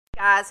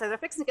Guys, so they're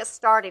fixing to get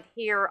started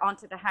here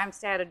onto the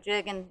homestead of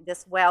jigging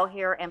this well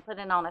here and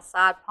putting on a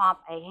side pump,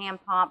 a hand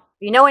pump.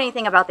 If you know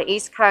anything about the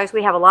East Coast,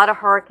 we have a lot of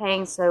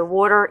hurricanes, so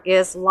water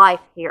is life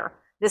here.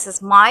 This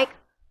is Mike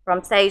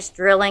from Sage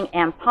Drilling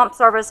and Pump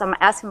Service. I'm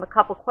asking him a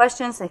couple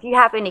questions. If you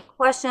have any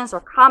questions or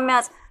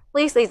comments,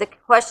 please leave the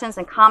questions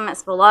and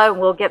comments below,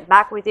 and we'll get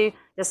back with you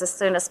just as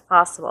soon as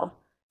possible.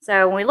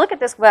 So when we look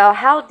at this well,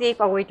 how deep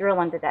are we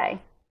drilling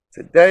today?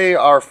 Today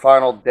our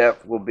final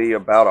depth will be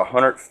about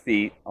 100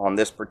 feet on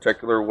this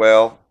particular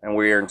well, and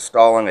we are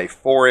installing a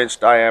 4-inch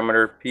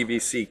diameter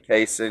PVC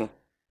casing,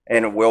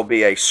 and it will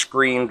be a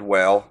screened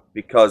well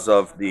because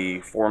of the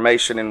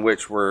formation in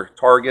which we're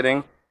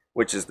targeting,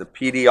 which is the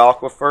PD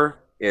aquifer,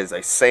 is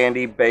a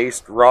sandy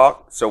based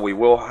rock, so we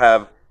will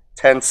have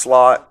 10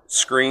 slot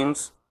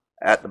screens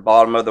at the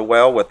bottom of the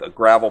well with a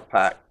gravel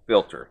pack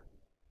filter.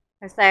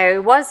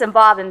 So what is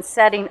involved in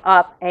setting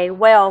up a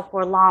well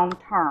for long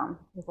term,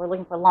 if we're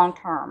looking for long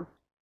term?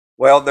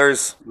 Well,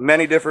 there's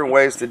many different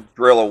ways to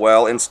drill a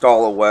well,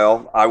 install a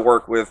well. I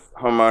work with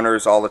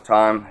homeowners all the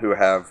time who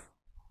have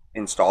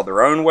installed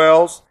their own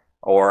wells,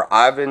 or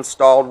I've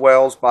installed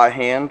wells by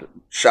hand,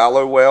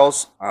 shallow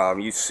wells.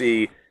 You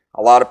see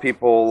a lot of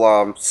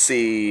people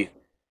see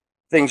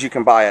things you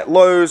can buy at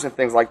Lowe's and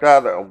things like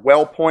that,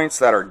 well points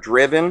that are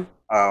driven.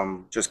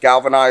 Just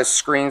galvanized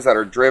screens that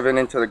are driven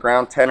into the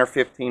ground 10 or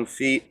 15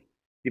 feet.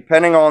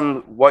 Depending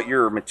on what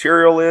your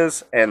material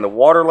is and the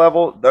water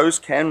level, those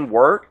can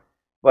work,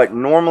 but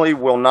normally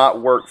will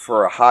not work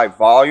for a high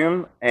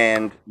volume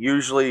and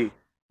usually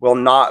will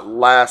not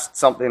last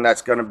something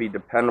that's going to be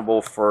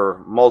dependable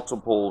for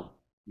multiple,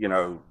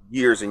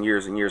 years and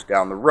years and years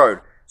down the road.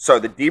 So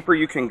the deeper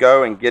you can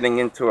go in getting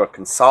into a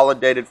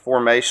consolidated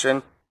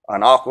formation,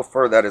 an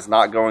aquifer that is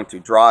not going to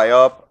dry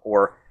up,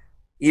 or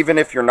even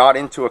if you're not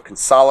into a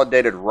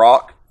consolidated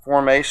rock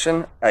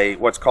formation,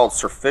 what's called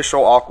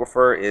superficial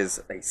aquifer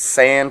is a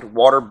sand,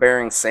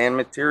 water-bearing sand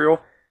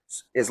material.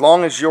 As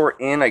long as you're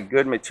in a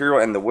good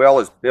material and the well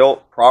is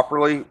built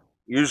properly,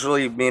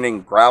 usually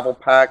meaning gravel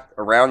packed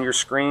around your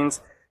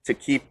screens to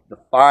keep the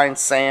fine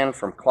sand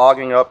from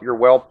clogging up your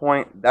well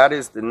point, that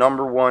is the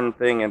number one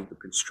thing in the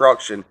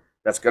construction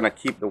that's going to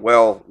keep the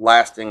well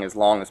lasting as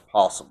long as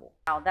possible.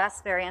 Wow,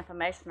 that's very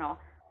informational.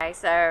 Okay,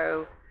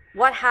 so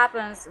what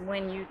happens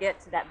when you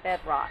get to that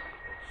bedrock?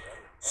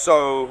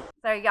 So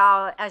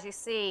y'all, as you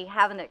see,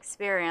 having the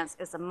experience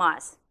is a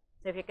must.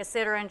 So if you're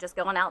considering just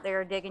going out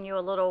there, digging you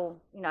a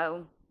little,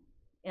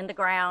 in the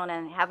ground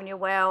and having your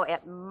well,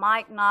 it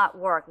might not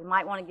work. You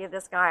might want to give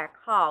this guy a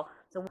call.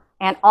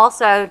 And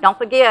also, don't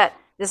forget,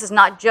 this is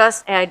not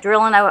just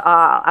drilling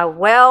a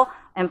well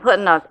and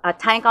putting a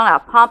tank on, a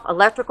pump,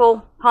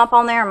 electrical pump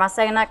on there. Am I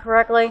saying that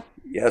correctly?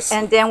 Yes.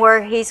 And then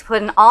where he's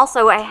putting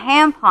also a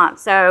hand pump.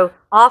 So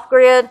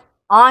off-grid,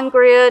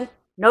 on-grid,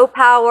 no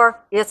power,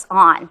 it's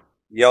on.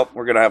 Yep,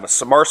 we're going to have a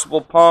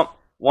submersible pump,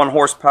 1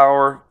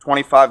 horsepower,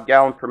 25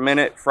 gallon per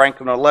minute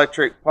Franklin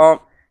electric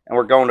pump, and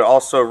we're going to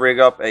also rig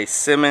up a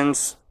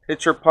Simmons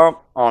pitcher pump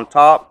on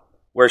top,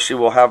 where she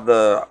will have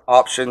the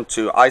option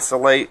to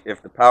isolate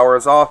if the power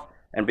is off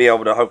and be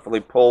able to hopefully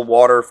pull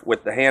water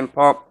with the hand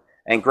pump.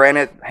 And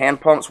granted,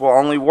 hand pumps will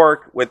only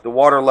work with the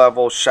water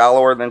level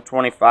shallower than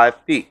 25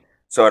 feet.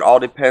 So it all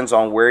depends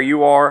on where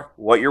you are,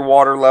 what your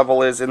water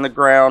level is in the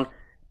ground.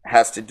 It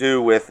has to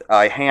do with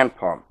a hand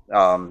pump,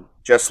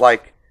 just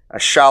like a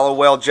shallow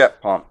well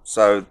jet pump.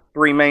 So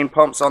 3 main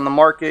pumps on the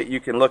market. You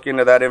can look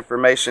into that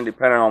information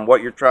depending on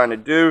what you're trying to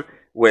do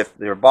with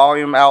your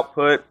volume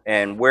output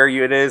and where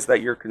it is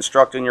that you're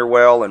constructing your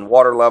well and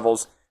water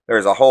levels.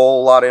 There's a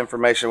whole lot of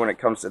information when it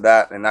comes to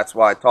that, and that's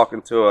why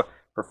talking to a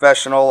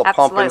professional, a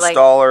pump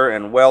installer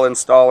and well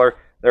installer,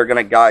 they're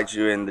going to guide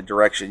you in the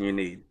direction you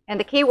need. And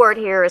the key word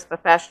here is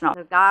professional.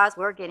 So guys,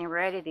 we're getting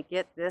ready to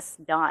get this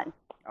done.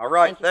 All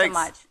right, thanks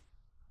so much.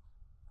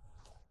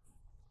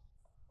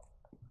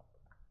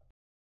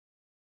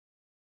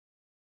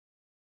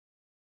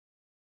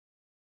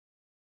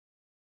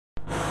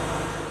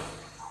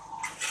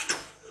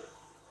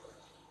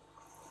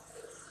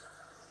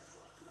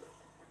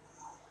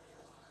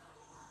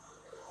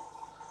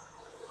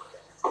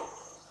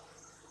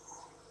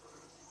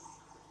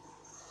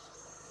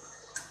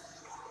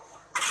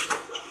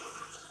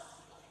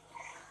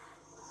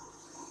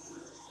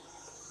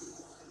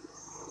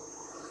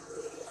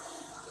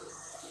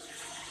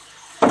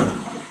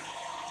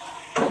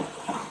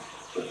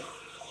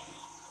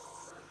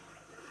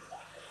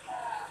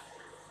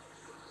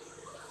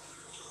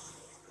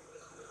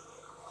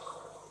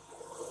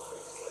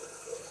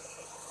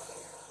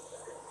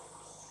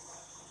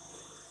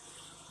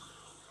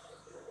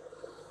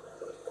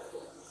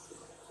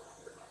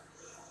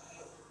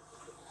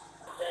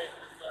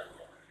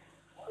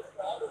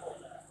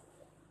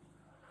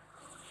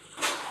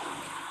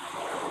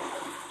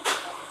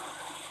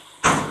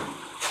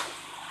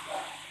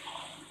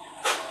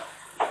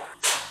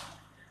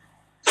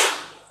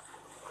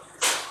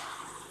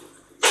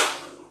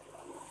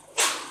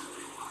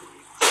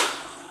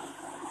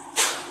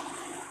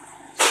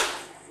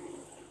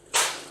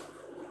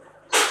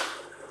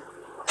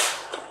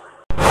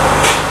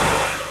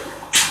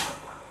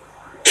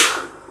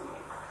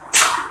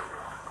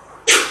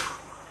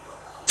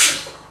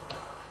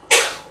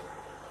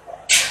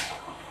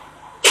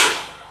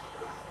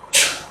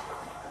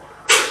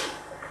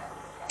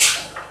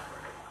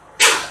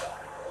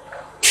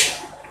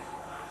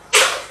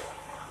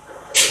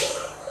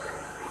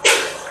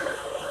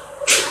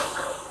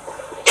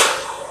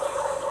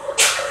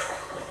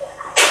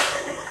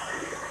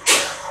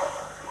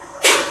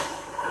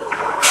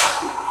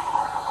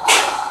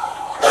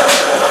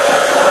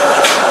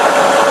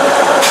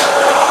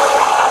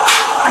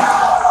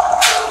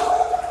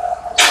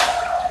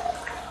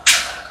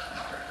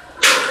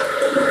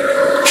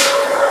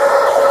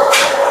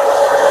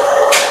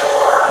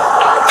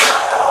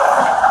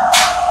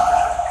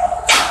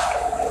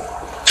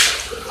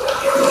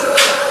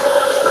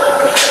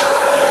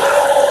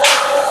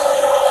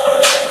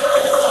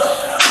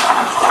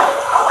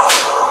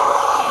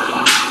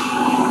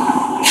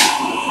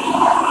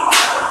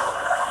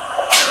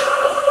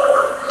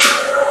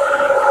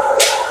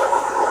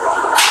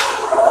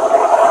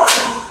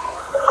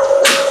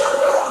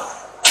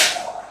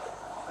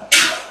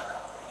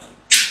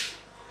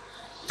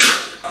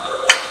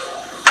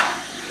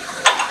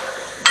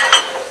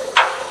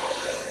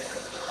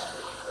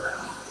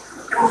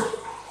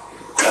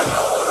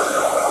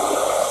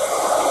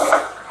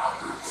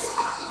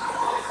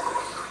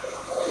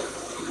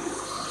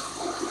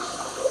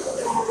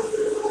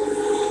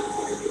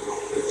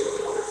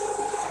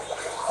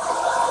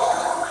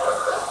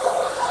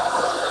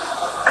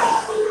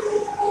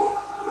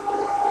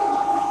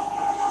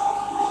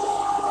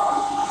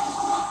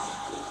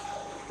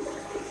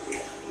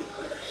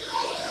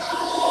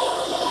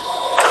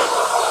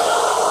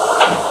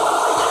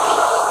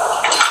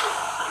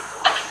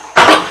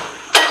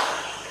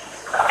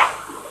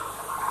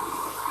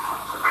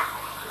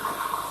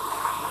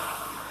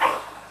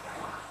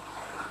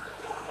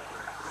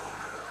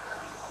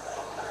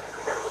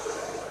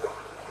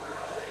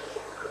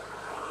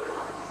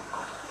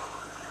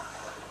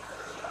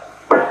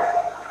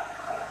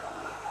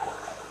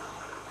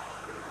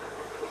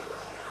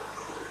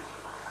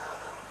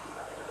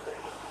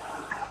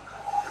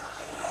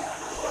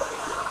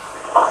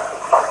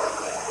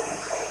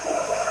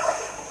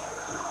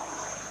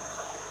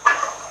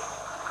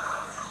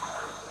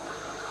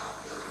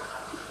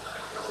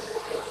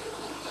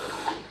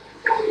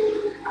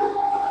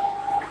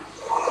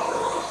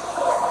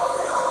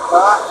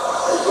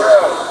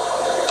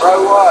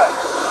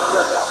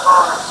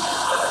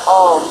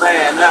 Oh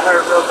man, that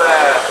hurt real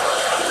bad.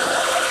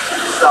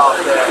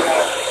 Soft that.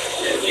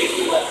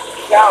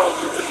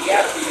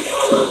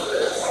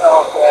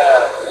 Soft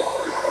that.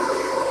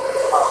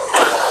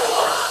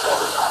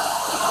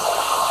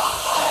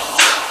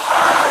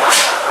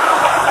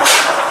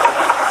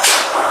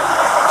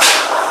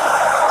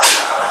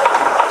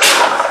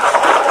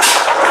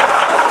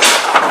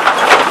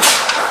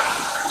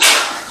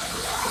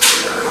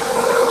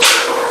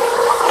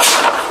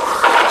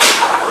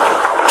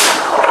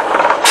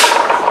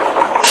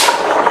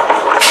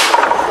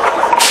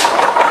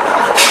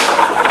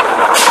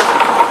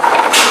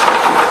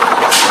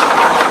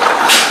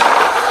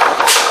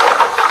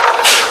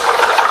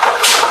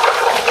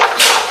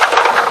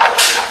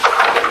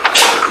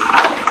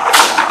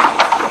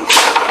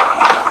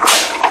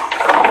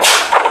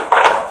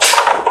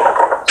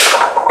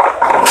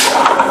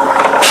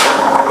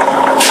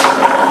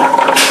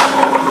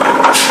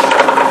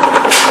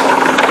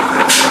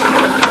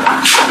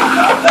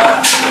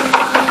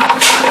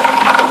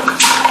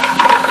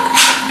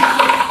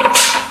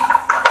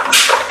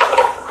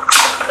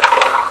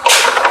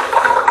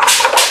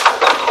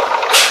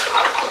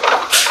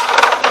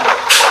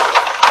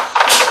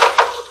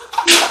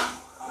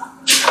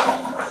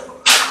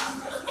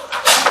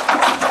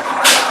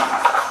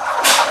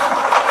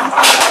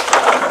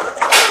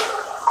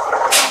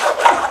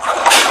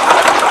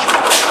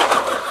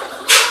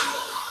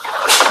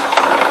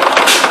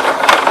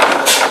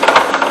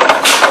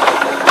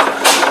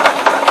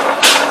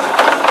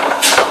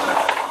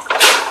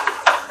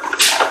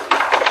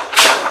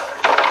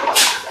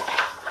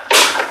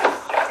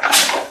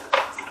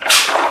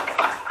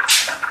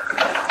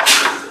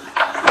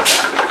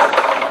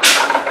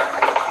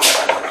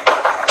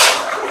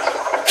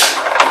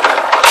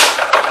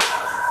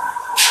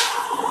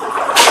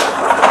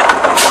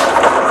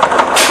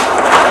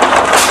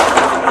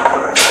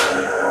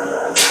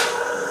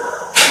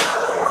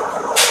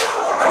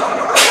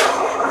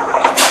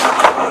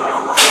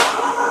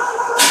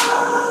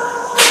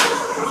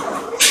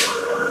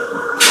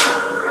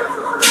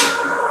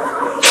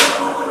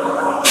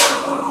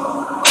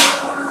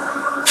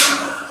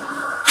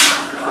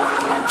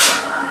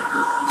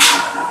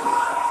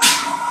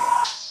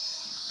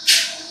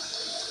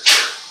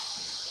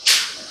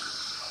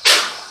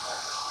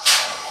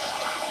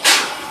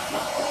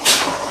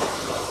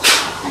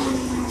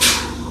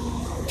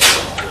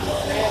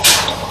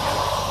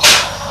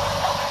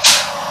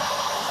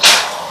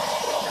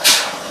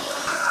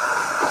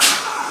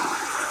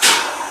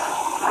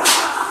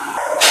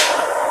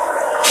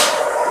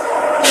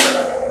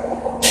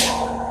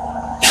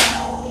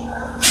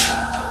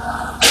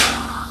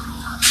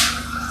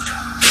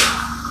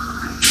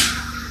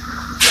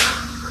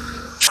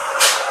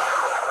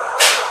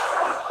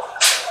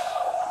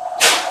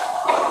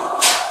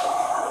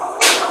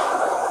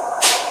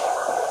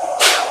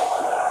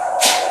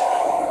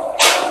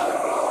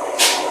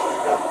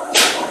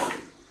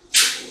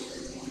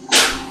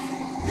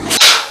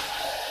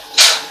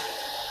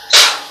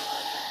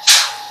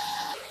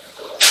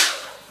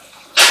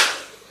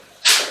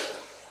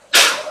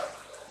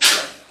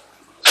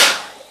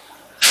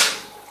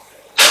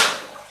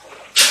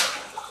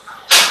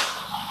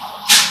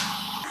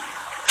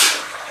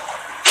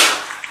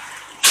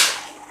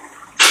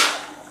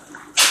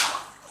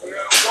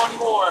 One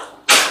more.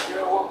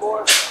 One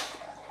more.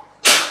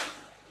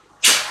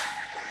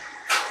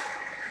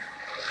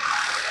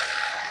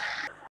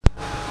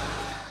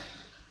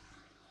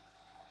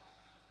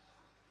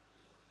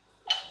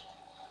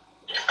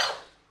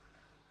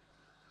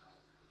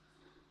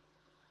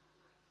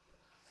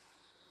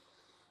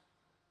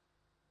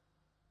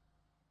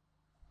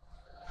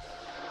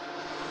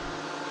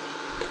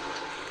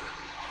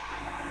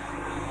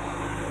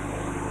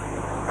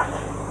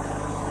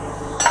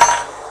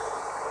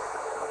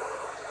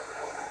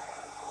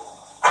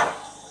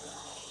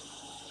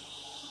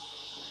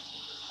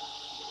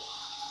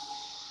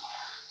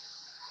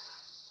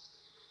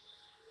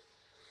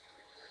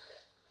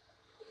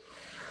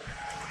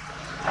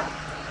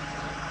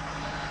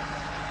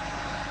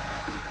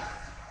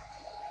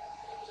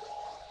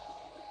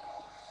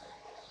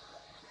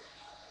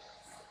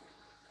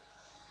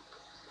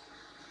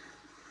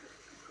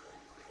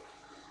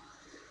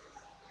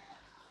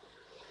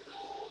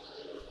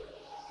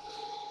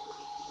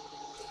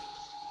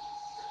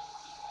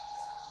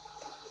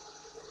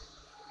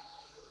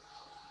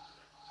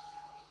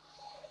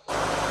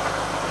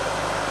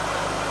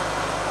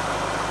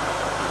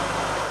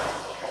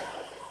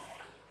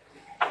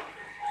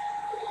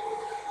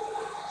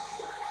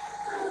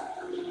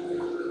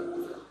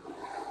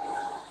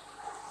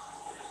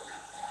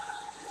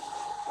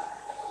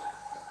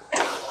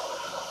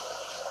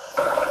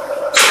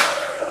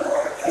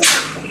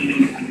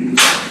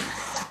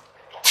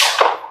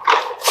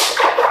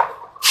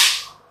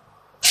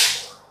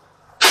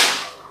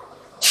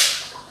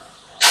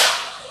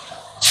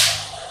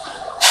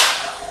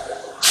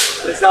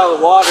 This is how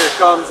the water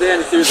comes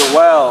in through the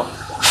well.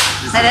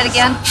 Say that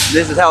again.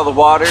 This is how the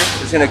water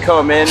is going to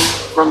come in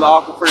from the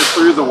aquifer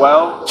through the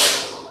well.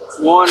 It's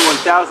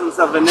 1/1000th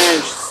of an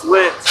inch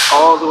slits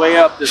all the way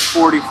up this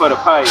 40-foot of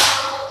pipe.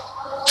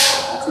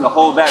 It's going to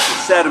hold back the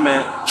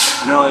sediment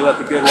and only let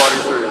the good water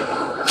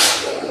through.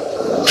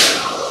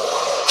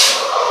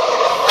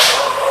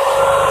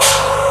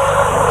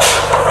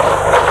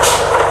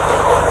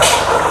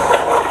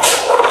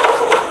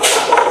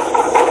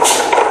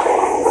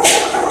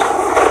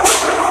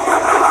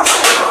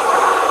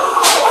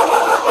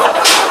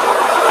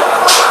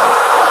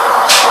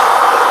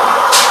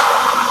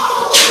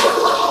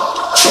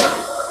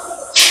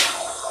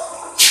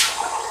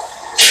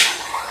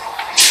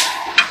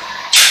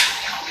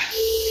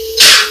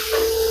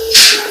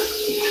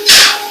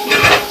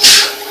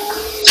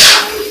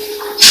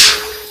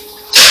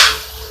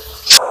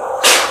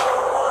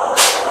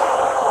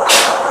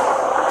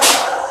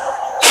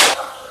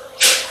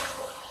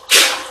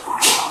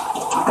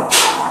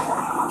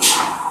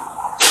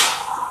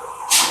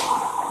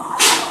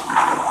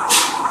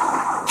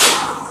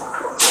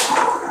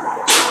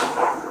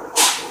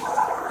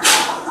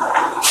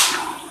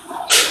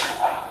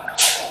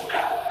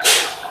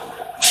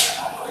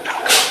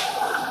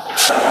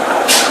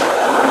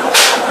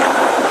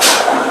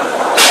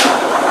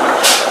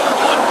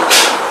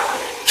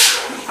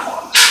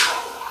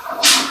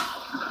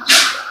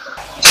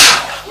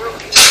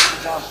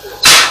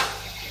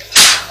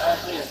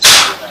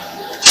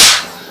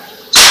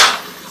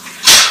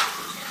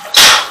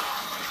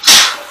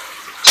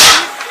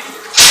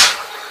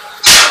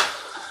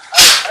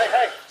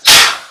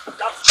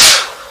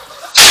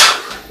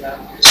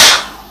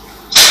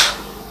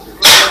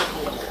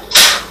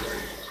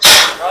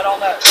 Right on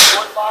that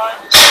wood line,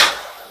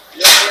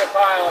 you'll see a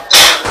pile.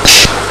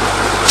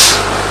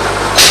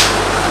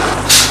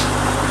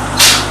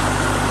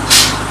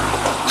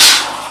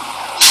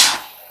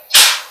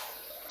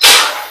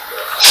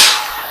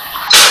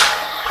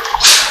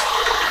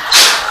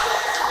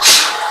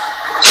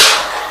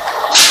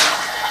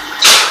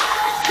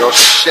 Go to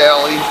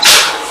Shelly.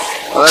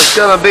 Well, that's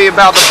going to be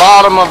about the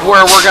bottom of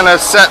where we're going to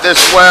set this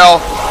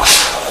well.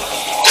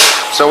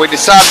 So we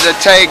decided to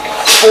take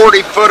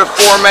 40 foot of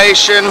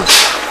formation.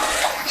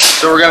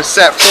 So we're going to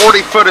set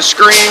 40 foot of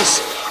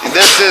screens. And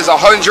this is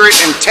 110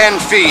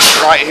 feet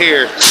right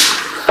here.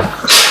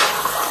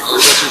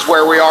 This is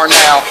where we are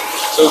now.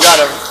 So we've got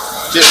to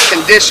just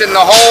condition the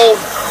hole,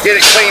 get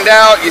it cleaned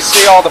out. You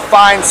see all the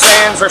fine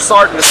sands are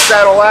starting to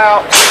settle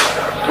out.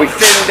 We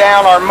thinned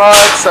down our mud,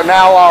 so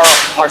now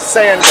our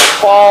sand will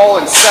fall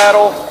and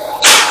settle.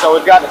 So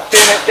we've got to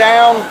thin it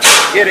down,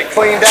 get it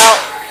cleaned out,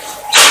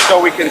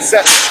 so we can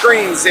set the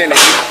screens in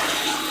it.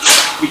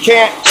 You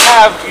can't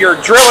have your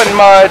drilling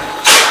mud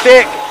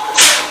thick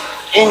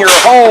in your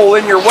hole,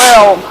 in your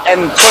well,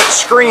 and put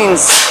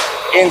screens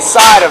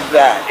inside of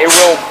that. It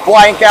will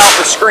blank out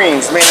the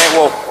screens, meaning it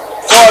will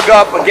plug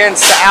up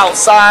against the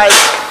outside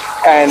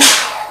and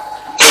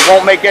it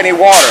won't make any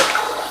water.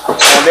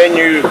 And then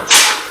you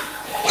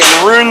can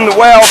ruin the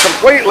well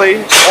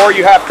completely, or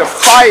you have to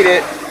fight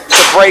it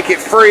to break it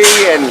free,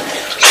 and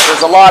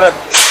there's a lot of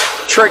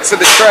tricks of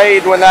the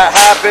trade when that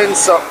happens,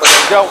 so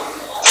you don't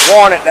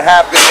want it to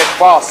happen if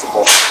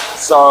possible.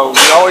 So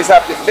you always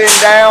have to thin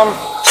down,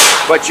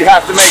 but you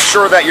have to make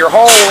sure that your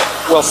hole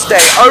will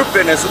stay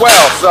open as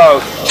well.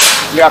 So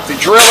you have to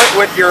drill it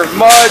with your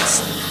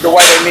muds the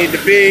way they need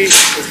to be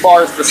as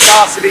far as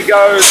viscosity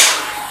goes,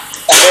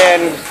 and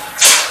then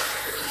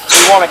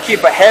we want to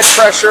keep a head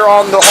pressure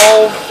on the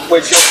hole,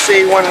 which you'll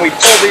see when we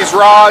pull these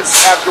rods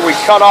after we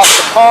cut off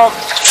the pump.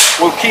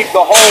 We'll keep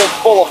the hole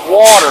full of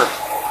water,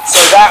 so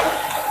that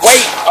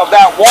weight of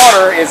that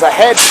water is a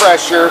head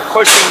pressure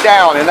pushing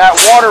down, and that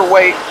water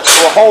weight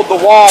will hold the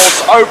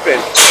walls open.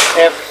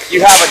 If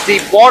you have a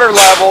deep water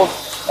level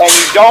and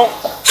you don't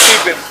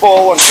keep it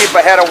full and keep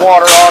a head of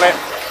water on it,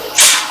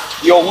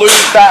 you'll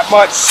lose that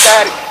much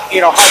static,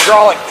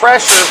 hydraulic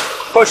pressure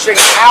pushing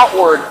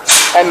outward,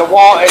 and the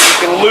wall, and you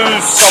can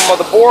lose some of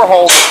the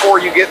borehole before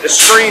you get the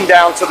screen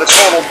down to the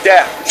total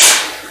depth.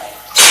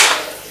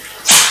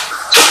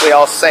 Hopefully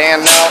all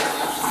sand now.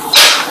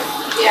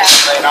 Yeah.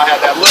 And I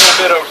had that little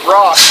bit of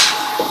rock,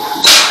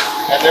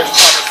 and there's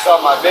probably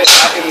some of it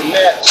in the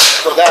net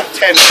for that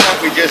 10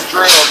 foot we just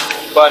drilled,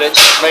 but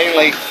it's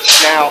mainly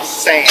now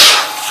sand.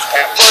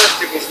 At first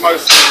it was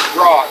mostly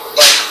rock,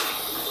 but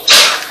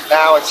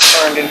now it's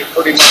turned into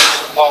pretty much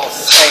all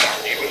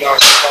sand, even though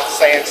it's all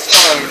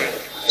sandstone and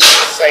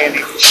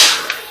sandy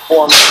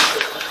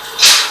formation.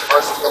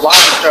 Versus the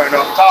limestone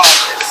up top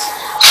is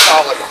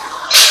solid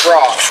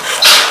rock.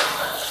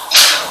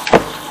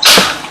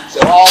 So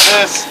all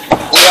this,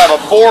 we have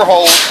a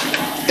borehole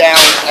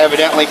down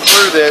evidently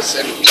through this,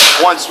 and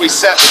once we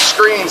set the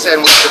screens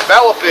and we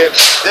develop it,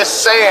 this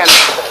sand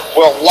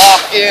will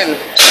lock in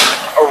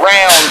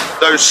around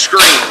those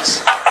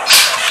screens.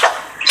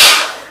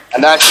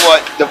 And that's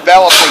what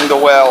developing the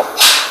well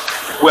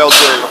will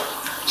do.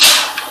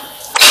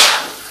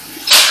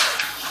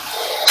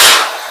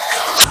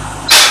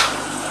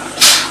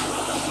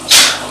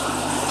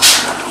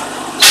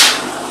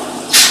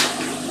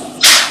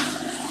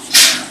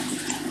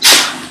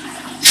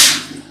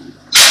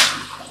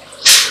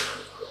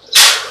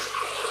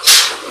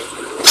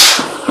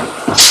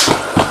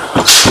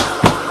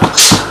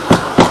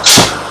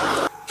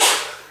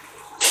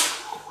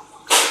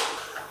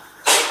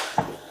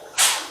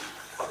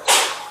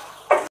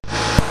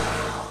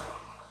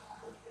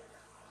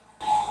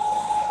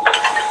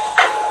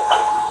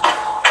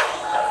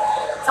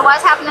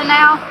 what's happening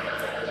now?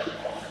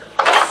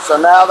 So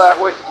now that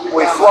we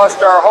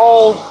flushed our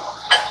hole,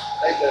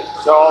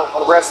 so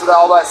the rest of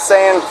all that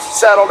sand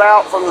settled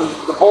out from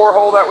the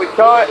borehole that we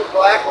cut.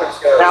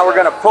 Now we're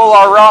going to pull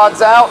our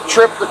rods out,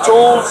 trip the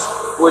tools,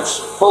 which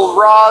pull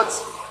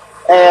rods,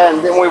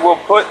 and then we will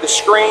put the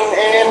screen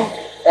in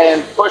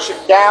and push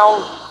it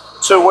down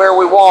to where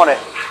we want it.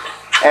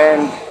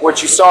 And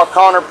what you saw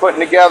Connor putting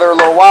together a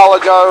little while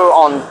ago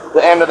on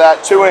the end of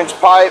that 2-inch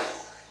pipe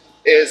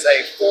is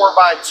a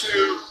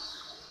 4x2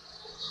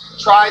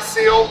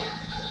 tri-seal.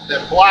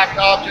 The black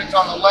object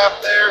on the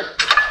left there.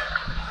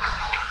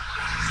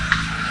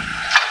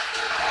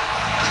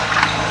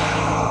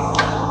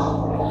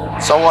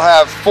 So we'll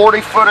have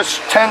 40-foot of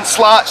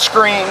 10-slot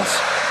screens.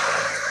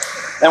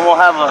 Then we'll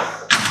have a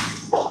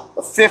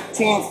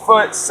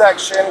 15-foot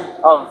section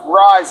of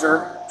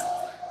riser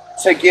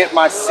to get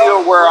my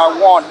seal where I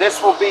want.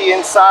 This will be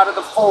inside of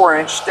the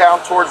 4-inch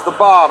down towards the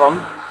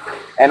bottom.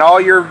 And all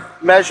your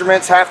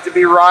measurements have to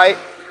be right,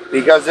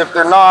 because if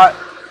they're not,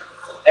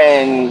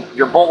 and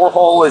your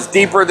borehole is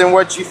deeper than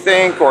what you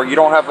think, or you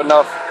don't have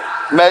enough,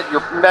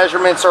 your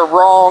measurements are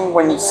wrong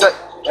when you set,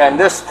 and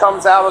this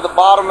comes out of the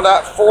bottom of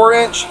that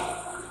 4-inch,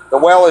 the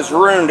well is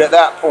ruined at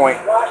that point,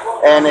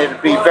 and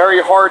it'd be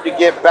very hard to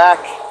get back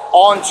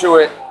onto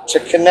it, to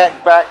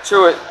connect back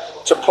to it,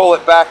 to pull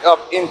it back up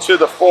into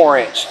the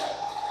 4-inch.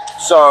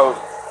 So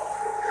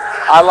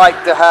I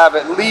like to have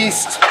at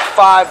least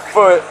 5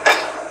 foot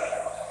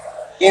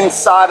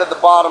inside of the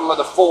bottom of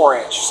the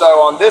 4-inch.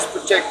 So on this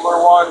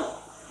particular one,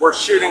 we're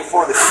shooting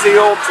for the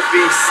seal to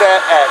be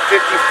set at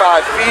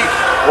 55 feet.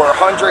 We're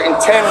 110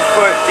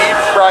 foot deep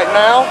right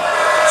now.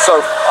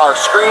 So our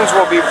screens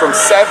will be from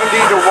 70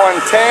 to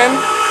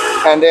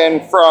 110, and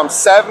then from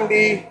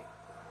 70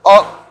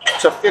 up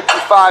to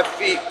 55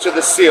 feet to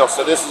the seal.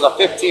 So this is a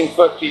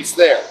 15-foot piece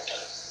there.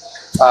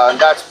 And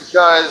that's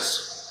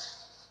because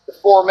the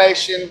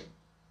formation,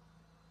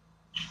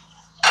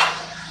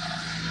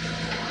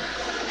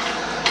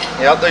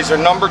 yep, these are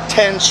number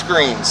 10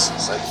 screens,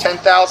 so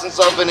 10,000ths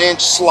of an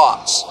inch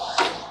slots.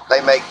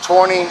 They make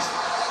 20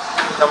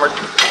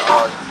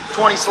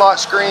 slot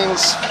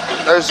screens.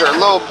 Those are a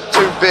little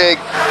too big,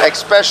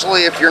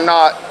 especially if you're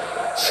not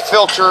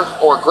filter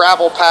or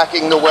gravel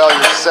packing the well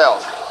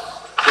yourself.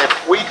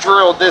 If we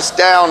drilled this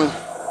down,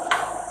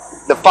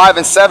 the 5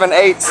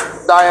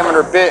 7/8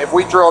 diameter bit, if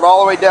we drilled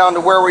all the way down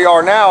to where we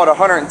are now at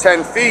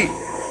 110 feet,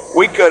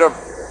 we could have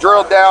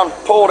drilled down,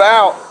 pulled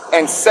out,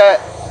 and set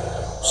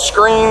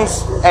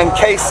screens and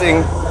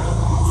casing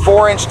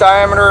 4-inch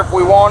diameter if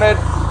we wanted,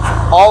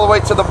 all the way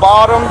to the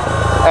bottom,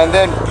 and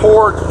then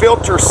poured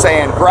filter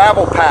sand,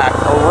 gravel pack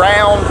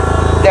around,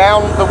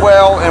 down the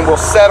well, and we'll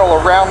settle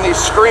around these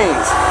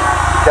screens,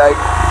 okay,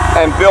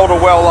 and build a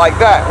well like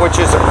that, which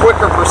is a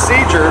quicker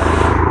procedure.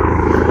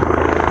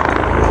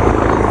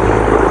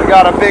 We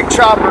got a big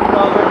chopper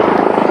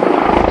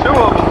coming, 2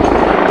 of them.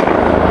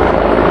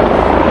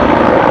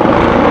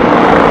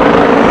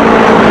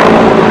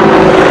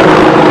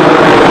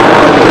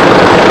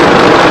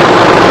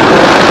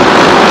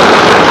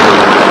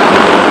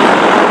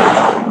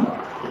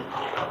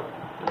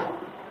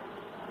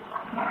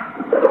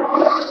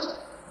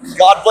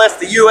 God bless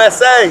the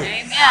USA.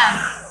 Amen.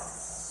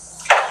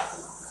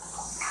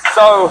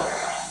 So,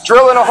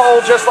 drilling a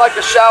hole just like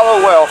a shallow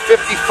well,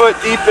 50 foot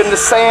deep in the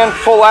sand,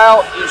 pull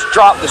out, you just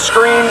drop the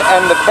screen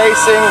and the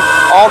casing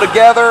all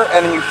together,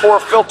 and then you pour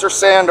filter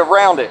sand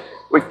around it.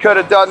 We could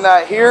have done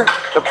that here.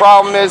 The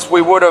problem is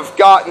we would have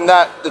gotten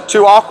that, the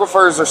 2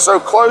 aquifers are so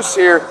close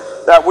here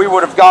that we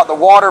would have got the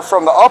water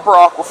from the upper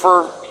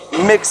aquifer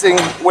mixing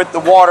with the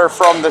water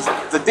from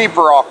the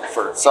deeper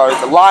aquifer. So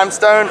the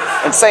limestone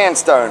and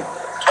sandstone.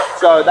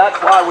 So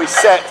that's why we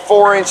set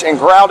 4-inch and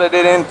grouted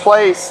it in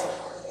place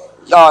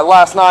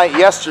last night,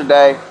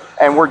 yesterday,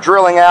 and we're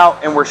drilling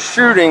out and we're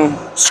shooting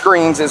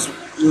screens, is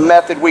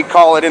method we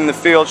call it in the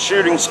field,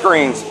 shooting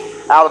screens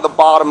out of the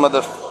bottom of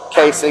the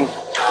casing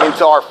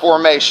into our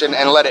formation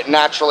and let it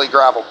naturally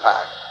gravel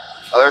pack.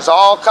 There's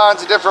all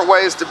kinds of different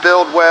ways to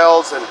build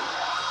wells, and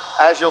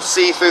as you'll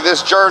see through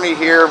this journey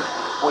here,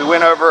 we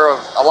went over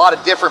a lot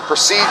of different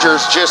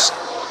procedures just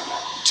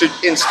to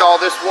install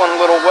this one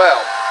little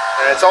well.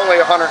 And it's only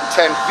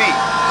 110 feet.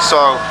 So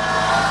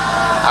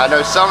I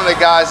know some of the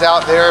guys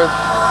out there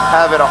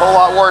have it a whole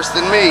lot worse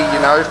than me, you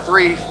know,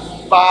 3,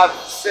 5,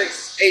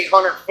 6,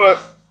 800 foot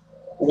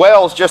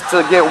wells just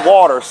to get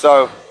water.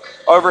 So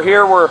over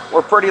here we're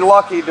pretty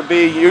lucky to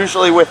be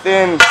usually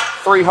within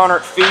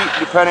 300 feet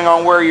depending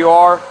on where you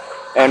are,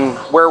 and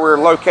where we're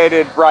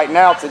located right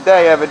now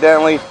today,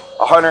 evidently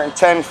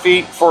 110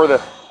 feet for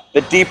the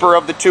deeper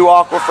of the 2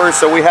 aquifers.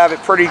 So we have it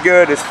pretty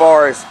good as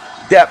far as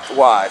depth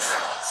wise.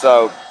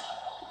 So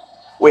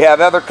we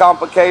have other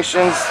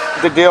complications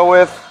to deal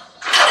with,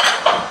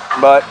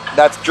 but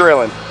that's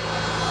drilling.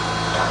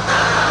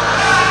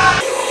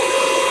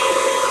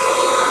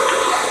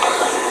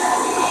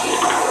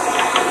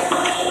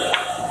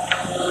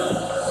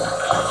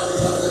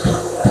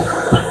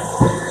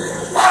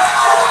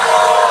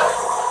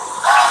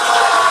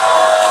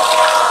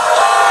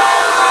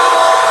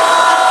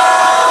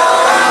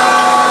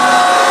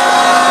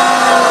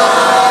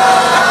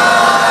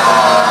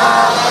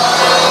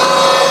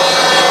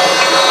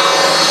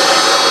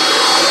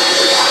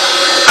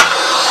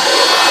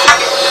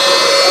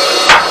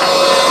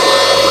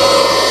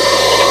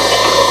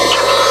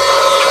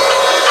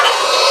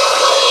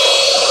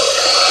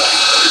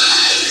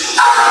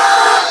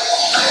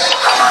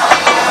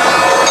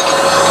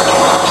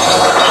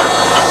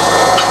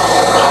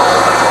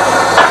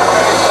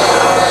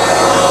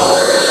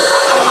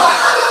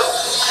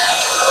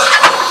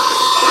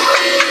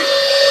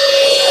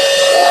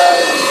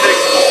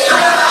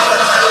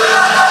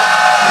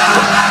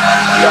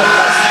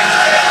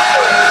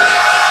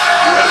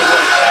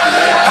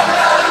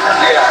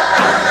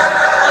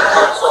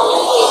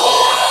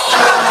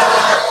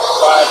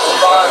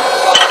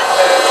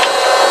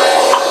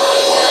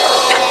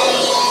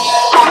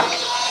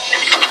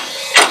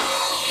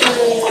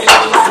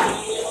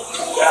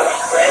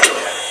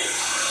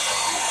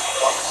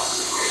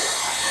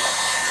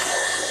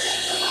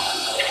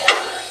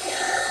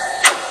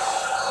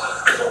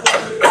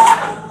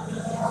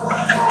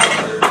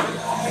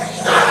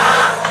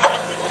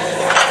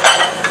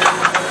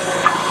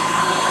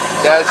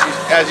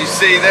 As you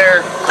see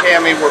there,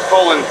 Cammy, we're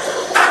pulling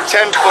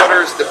 10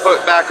 footers to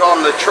put back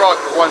on the truck,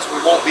 the ones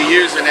we won't be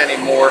using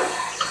anymore.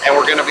 And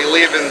we're gonna be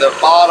leaving the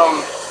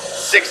bottom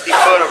 60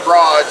 foot of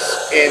rods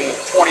in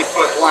 20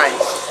 foot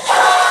lengths.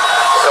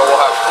 So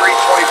we'll have 3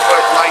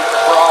 20-foot length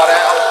of rod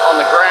out on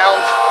the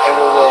ground, and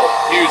we'll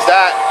use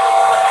that.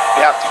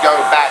 We have to go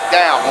back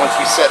down. Once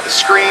we set the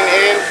screen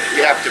in,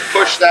 we have to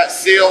push that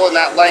seal and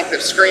that length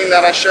of screen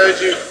that I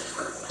showed you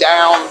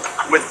down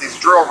with these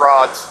drill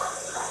rods.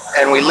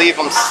 And we leave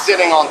them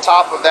sitting on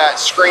top of that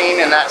screen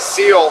and that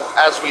seal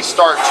as we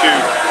start to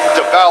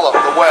develop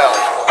the well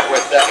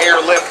with the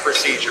air lift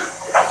procedure,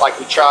 like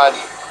we tried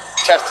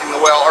testing the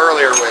well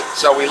earlier with.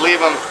 So we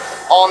leave them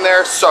on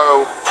there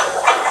so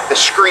the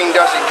screen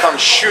doesn't come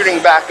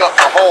shooting back up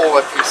the hole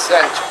if we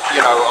send,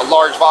 you know, a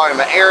large volume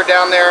of air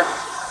down there,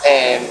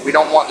 and we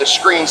don't want the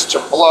screens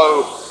to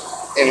blow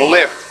and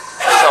lift.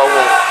 So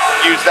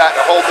we'll use that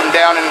to hold them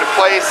down into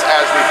place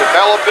as we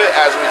develop it.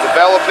 As we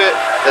develop it,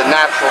 the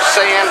natural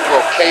sand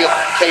will cave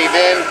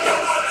in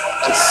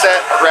and set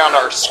around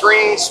our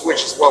screens,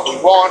 which is what we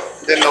want.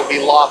 Then they'll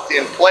be locked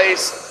in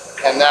place,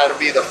 and that'll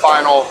be the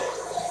final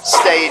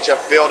stage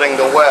of building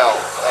the well.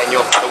 And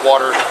the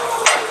water,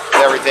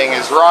 everything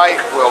is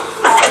right, will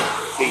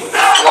be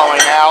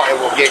flowing out. It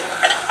will get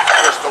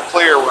crystal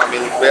clear. I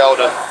mean, you'll be able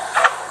to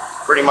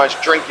pretty much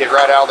drink it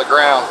right out of the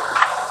ground.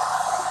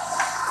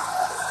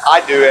 I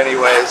do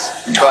anyways,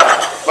 but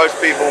most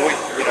people,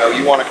 you know,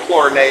 you want to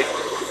chlorinate.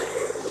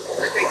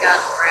 Drink out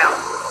of the ground.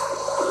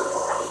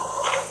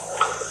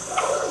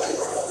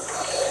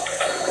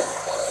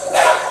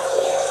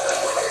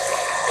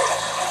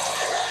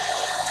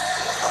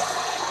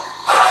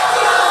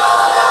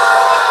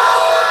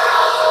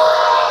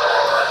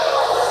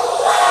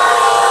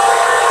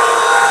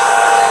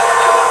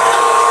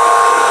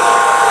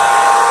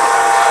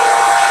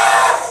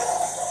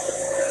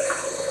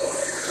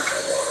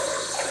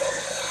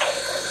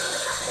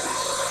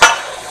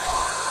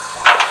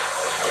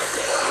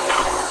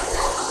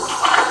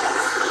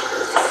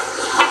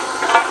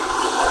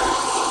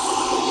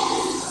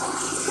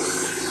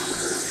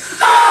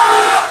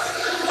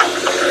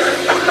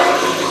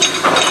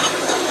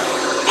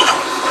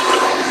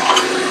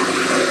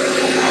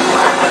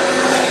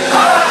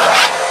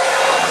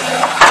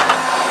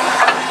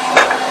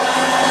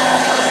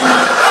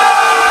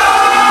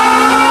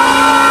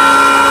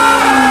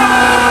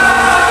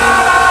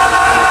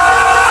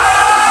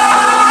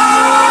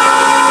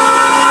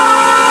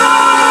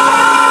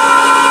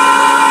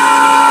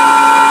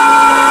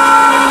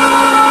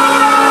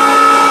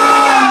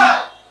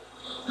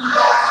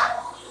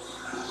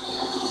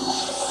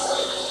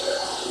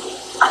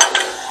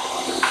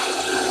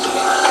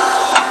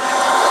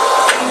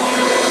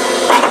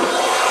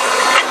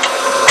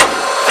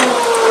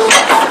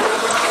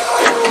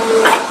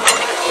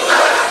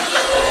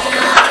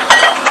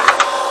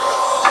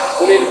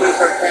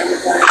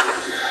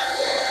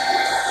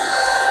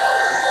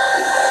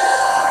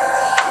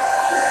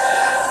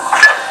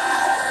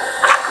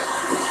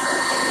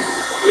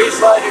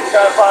 Slide your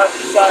tripod to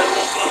the side of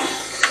this thing.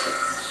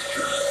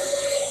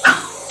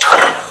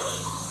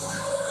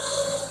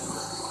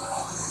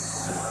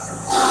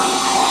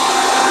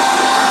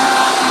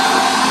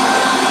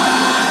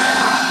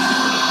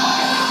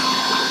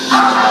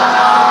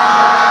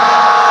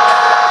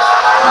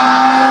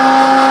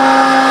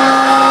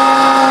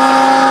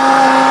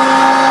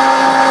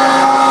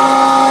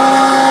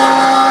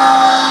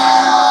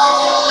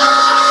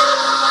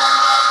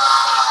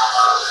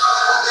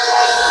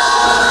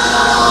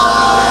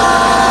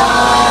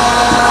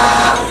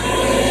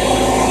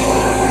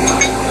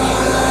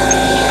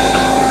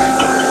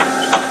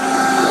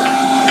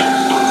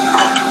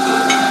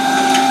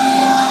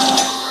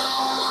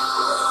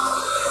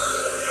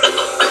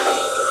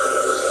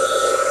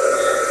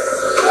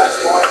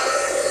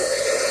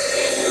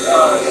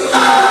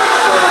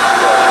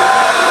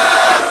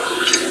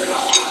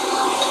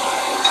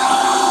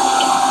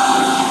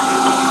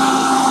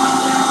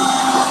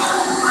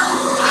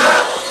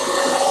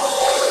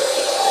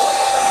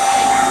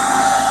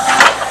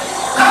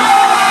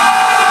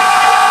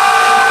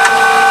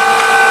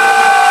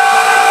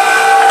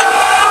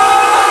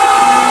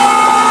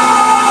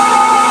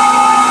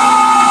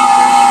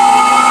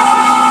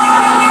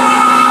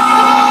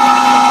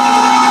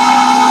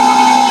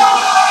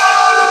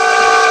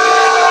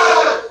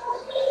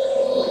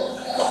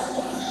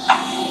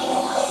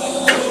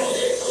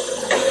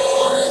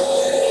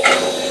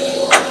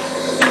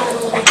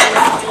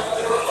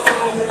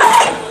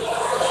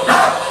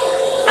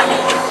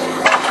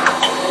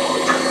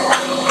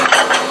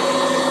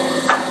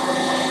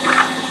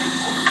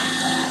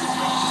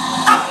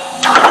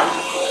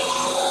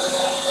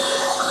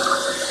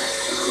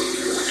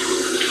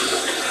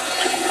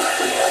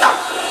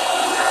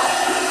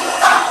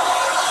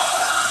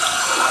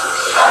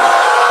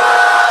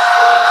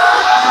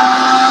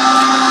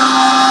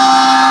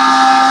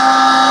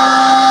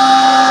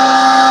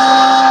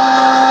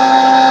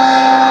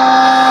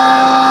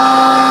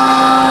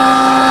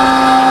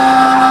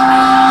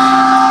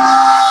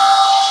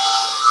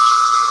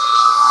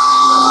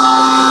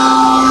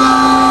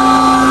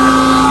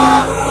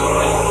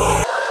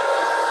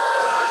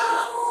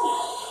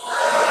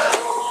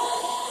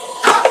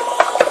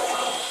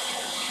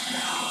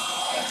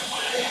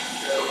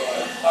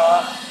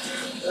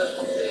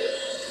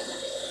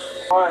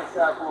 Alright,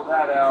 so I pull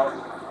that out.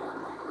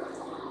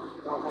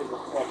 Don't take a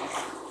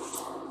second.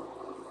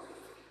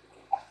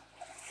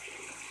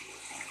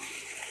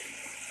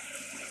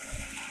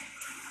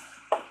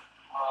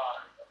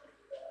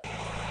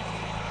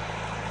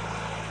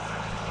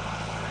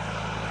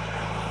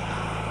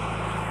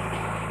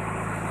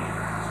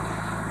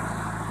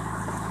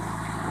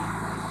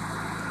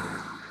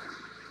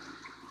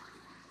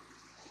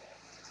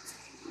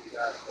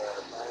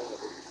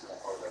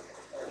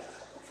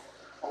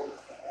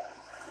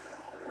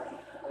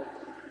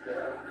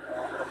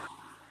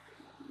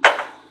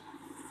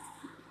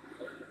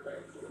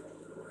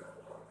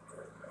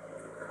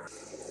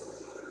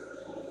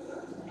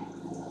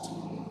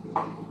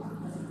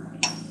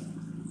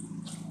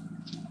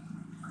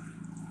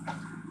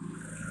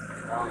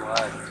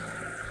 Alright.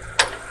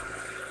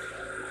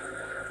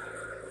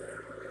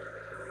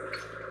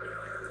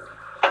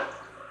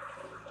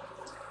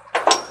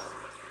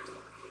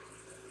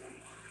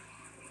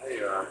 There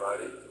you are,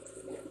 buddy.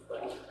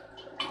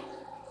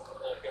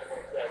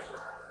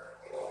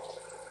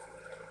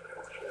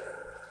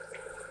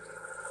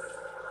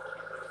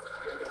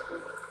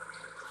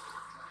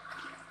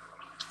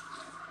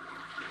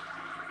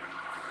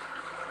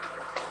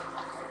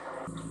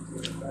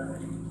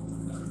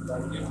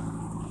 Thank you.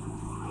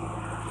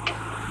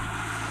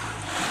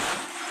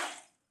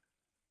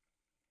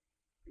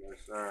 Yes,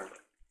 sir.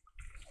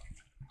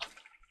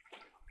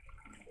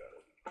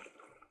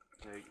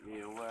 Take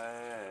me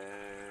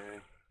away.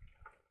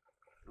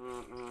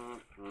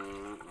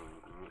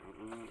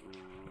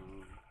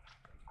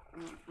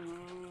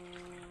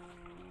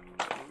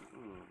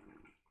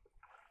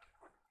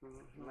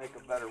 Make a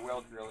better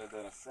well driller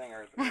than a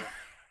singer. Too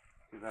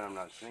bad I'm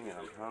not singing,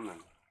 I'm humming.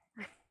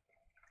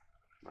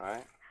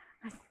 Right?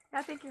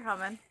 I think you're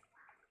humming.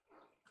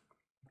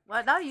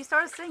 Well, no, you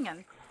started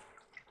singing,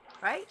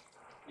 right?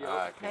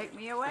 Take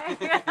me away. I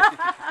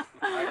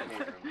can't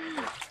remember.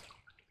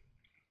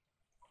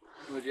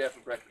 What did you have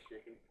for breakfast,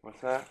 Chicken?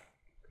 What's that?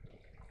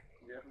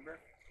 What did you have for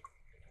breakfast?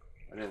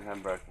 I didn't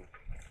have breakfast.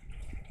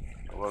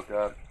 I woke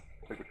up,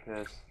 took a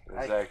piss. It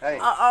was Hey, actually. hey.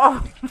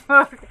 Uh-oh.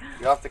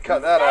 You have to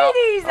cut that out.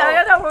 Ladies, Oh. I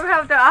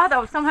have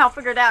to somehow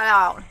figure that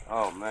out.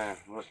 Oh man,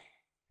 look.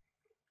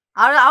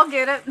 I'll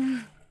get it.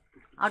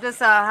 I'll just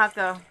have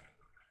to.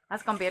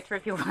 That's gonna be a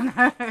tricky one.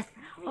 A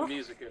little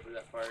music over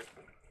that part.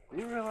 Do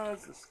you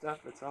realize the stuff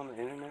that's on the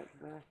internet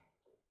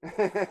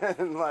today?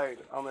 And like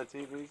on the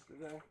TVs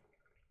today?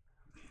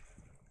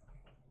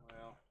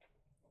 Well.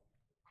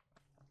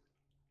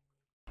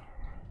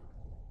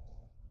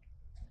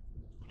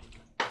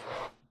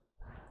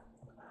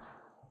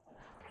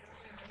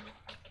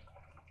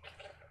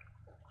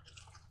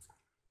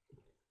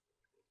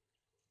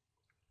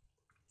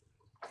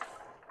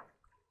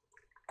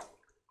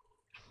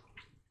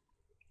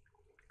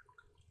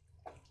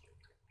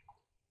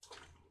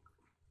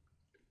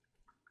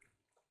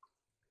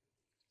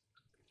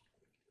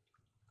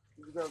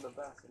 You got the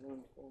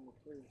Vaseline on the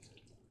freeze.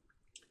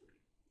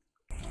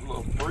 A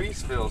little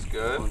breeze feels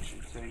good. Won't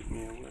you take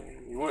me away?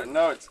 You wouldn't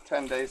know it's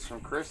 10 days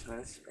from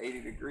Christmas,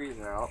 80 degrees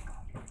out.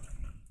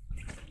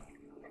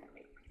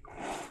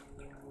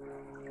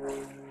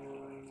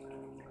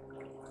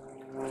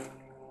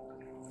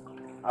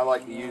 I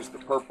like to use the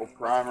purple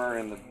primer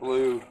and the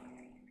blue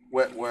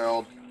wet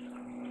weld.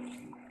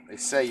 They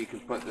say you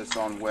can put this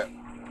on wet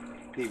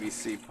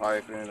PVC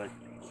pipe and it'll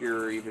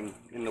cure even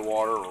in the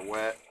water or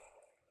wet.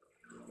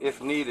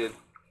 If needed,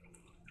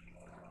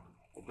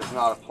 it does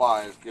not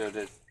apply as good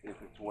as if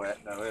it's wet,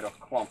 though it'll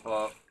clump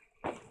up.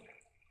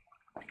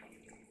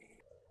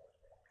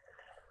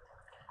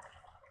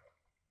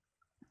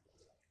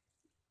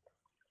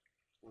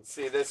 And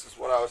see, this is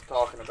what I was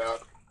talking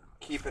about,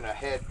 keeping a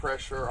head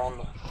pressure on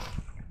the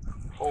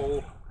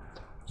hole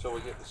so we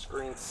get the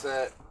screen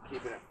set,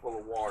 keeping it full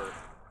of water.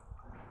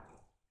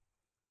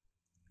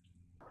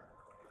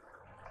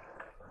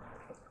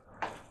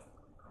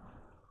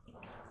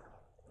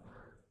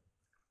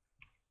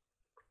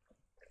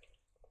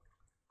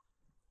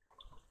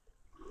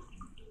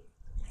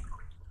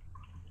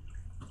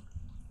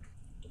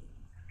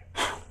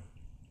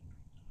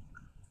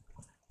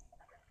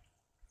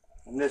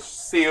 And this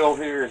seal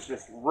here is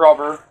just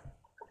rubber.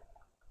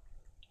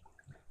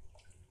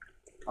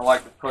 I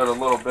like to put a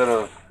little bit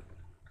of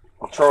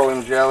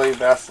petroleum jelly,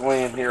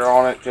 Vaseline here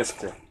on it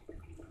just to,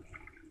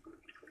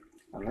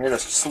 I'm here to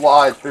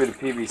slide through the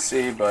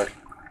PVC, but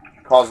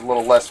cause a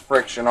little less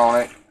friction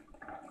on it.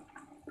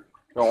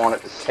 Don't want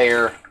it to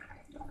tear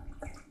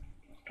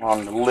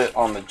on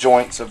the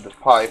joints of the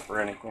pipe or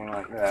anything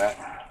like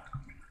that.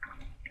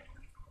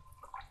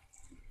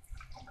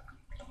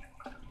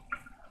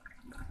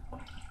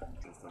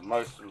 The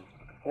most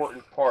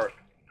important part.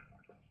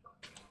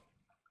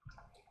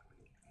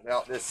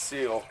 Without this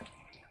seal,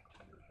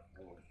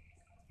 it will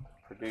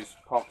produce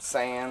pump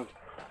sand.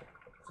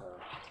 So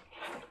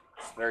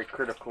it's very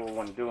critical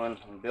when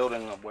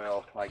building a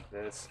well like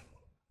this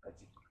that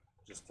you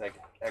just take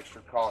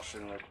extra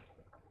caution with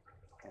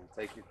and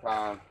take your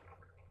time.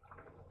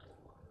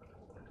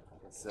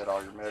 Like I said,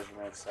 all your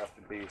measurements have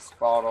to be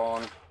spot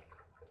on.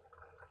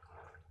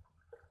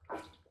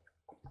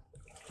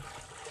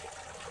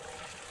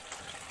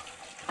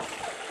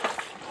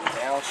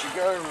 he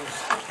goes.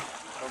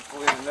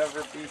 Hopefully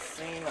never be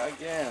seen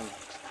again.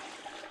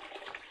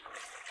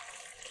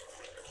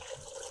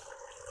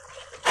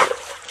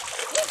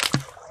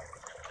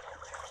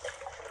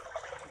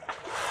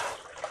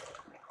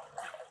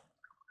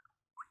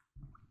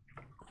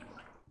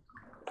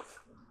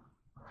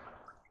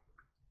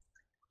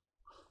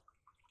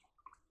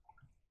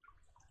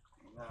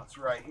 Now it's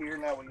right here.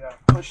 Now we gotta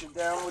push it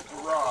down with the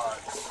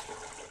rods.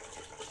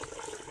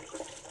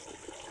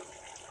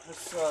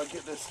 Let's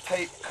get this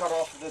tape cut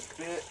off of this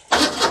bit.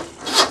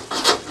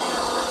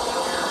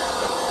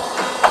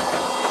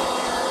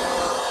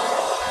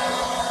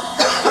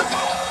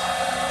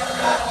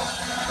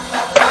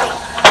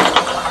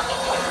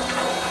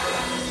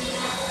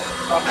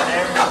 Up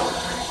there.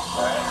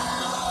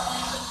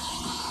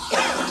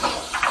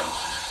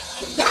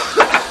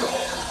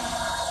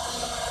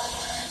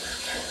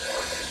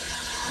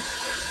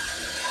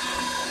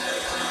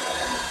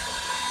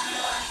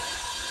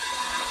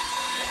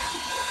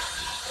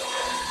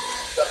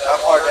 How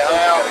far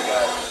down?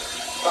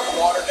 Cut the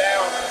water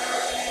down.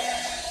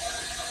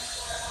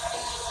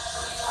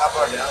 How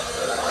far down?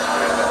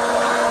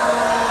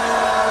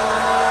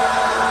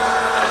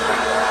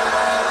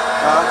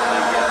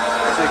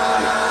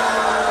 60.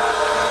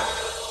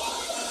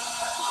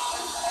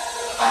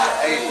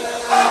 80.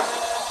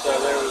 So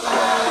there was 2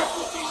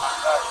 feet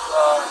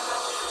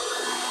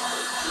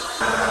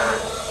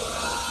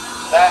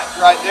that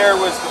right there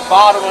was the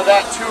bottom of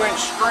that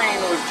 2-inch screen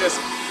was just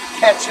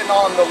catching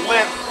on the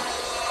lip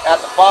at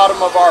the bottom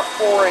of our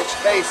 4-inch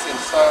casing.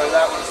 So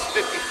that was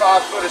 55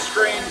 foot of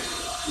screen.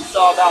 We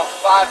saw about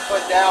 5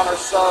 foot down or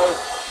so.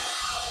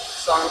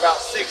 So about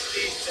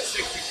 60 to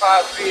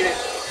 65 feet,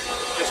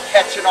 just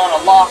catching on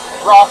a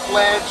rock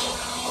ledge.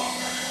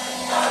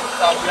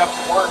 Thought we have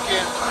to work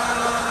it.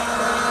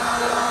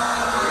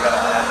 We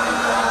gotta add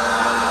these.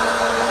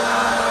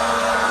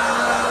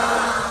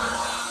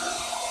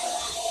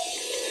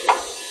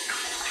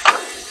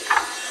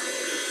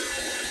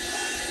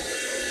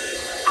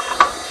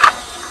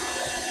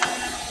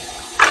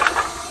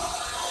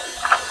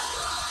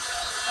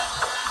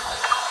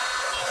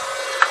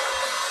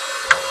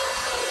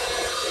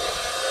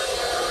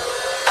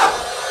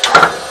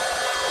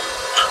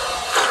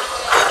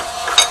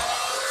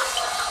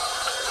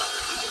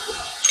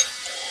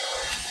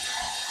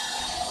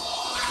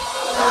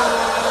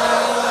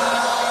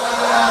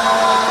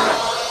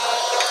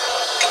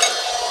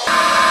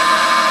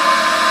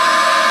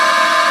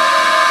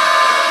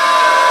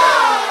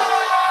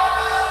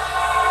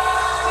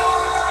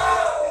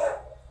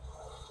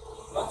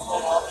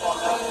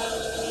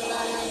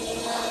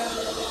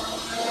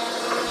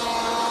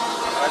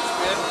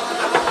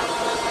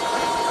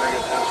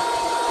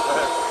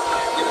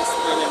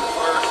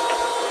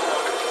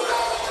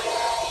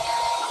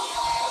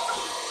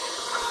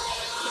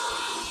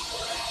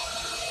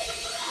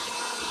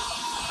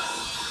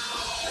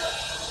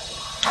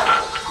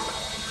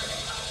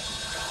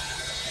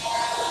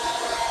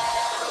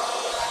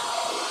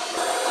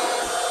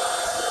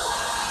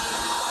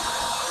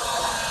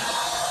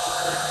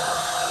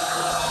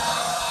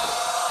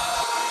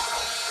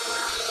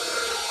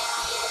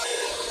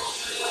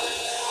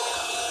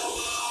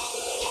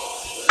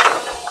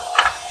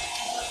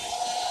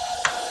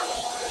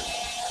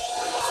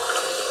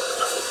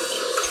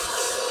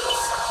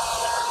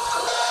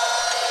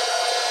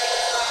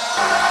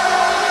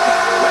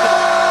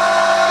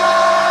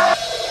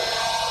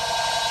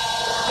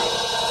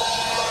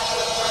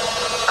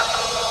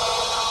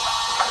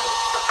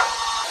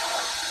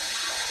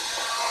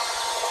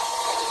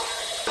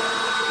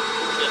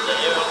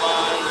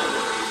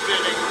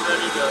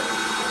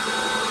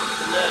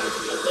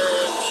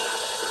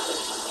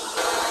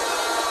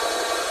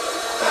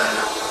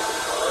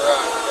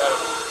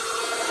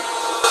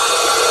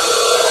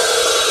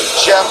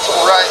 Gentle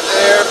right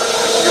there.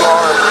 You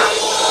are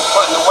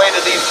putting the weight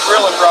of these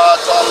drilling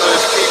rods on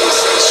those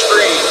PVC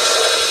screens.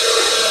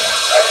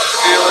 I can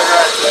feel it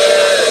right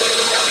there.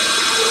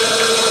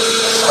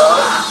 So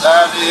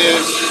that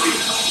is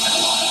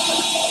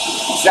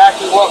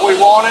exactly what we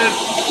wanted.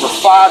 We're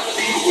 5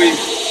 feet.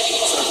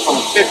 So from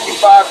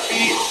 55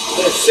 feet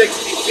to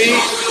 60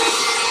 feet,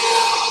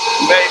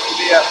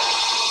 maybe a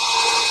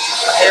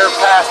hair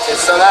past it.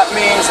 So that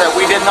means that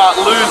we did not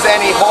lose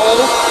any hole,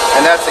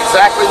 and that's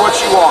exactly what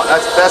you want.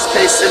 That's best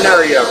case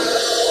scenario.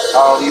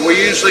 We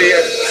usually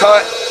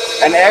cut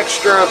an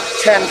extra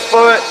 10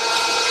 foot.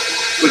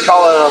 We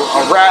call it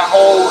a rat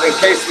hole in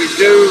case we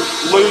do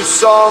lose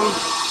some.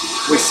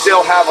 We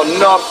still have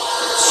enough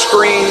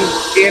screen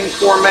in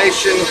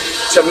formation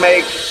to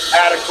make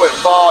adequate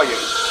volume.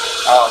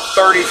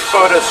 30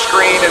 foot of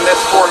screen in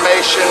this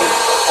formation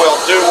will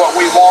do what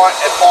we want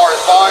as far as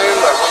volume,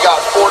 but we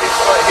got 40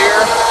 foot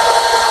here.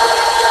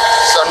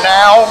 So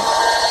now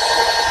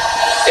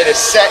it is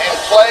set in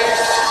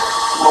place.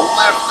 We'll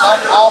lift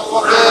up off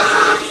of it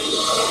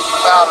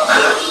about a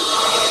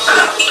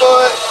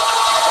foot.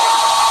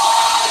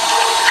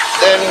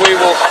 Then we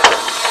will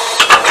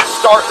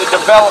start the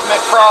development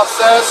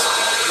process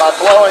by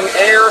blowing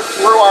air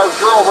through our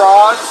drill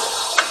rods.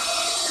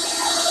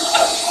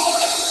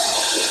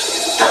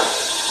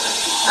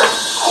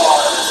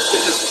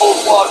 Pull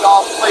plug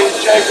off,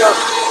 please, Jacob.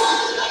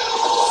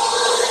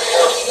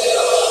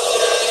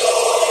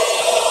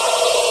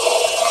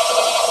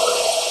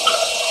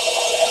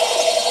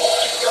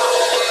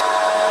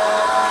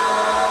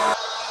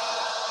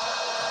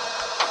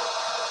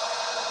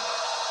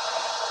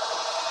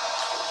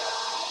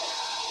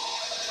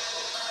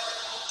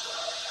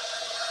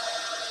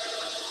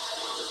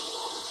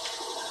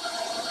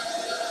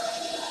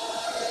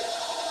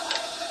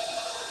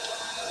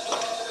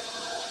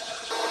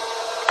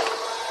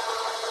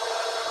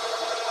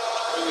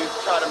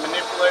 Try to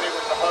manipulate it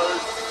with the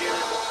hose to get it.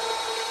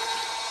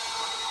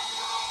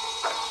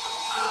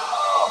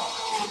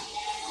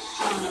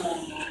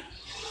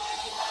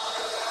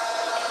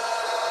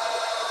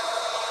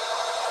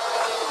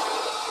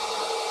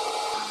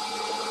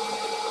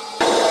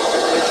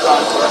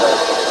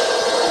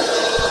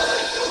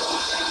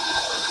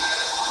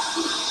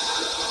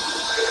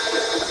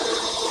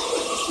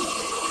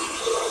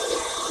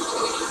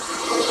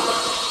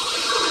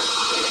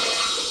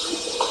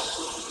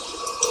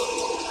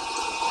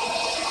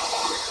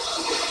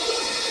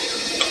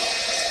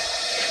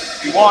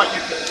 If you want, you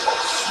can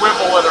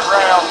swivel it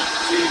around.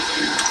 It's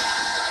easy.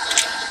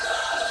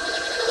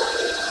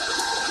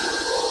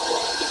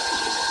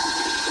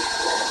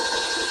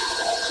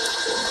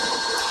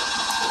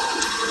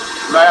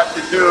 You have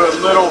to do a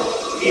little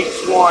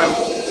each one.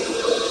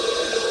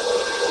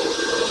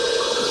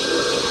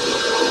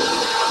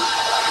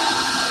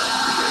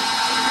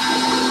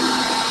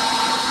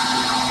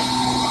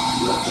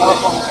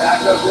 Up on the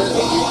back of it,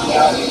 and you can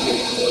out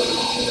it.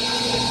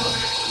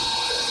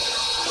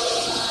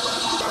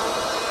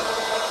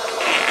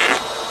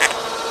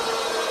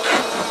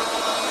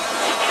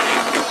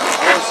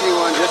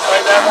 One just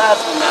like that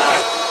last one now.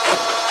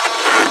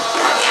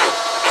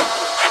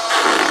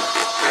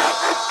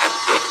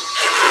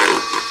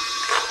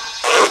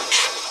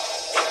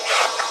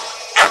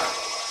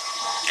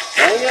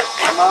 Dang it,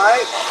 am I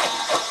right?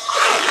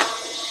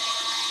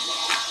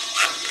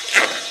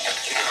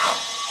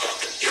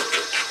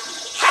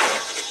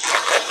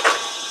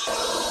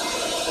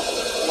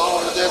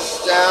 Lower this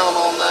down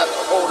on that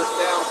to hold it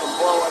down from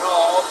blowing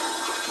off.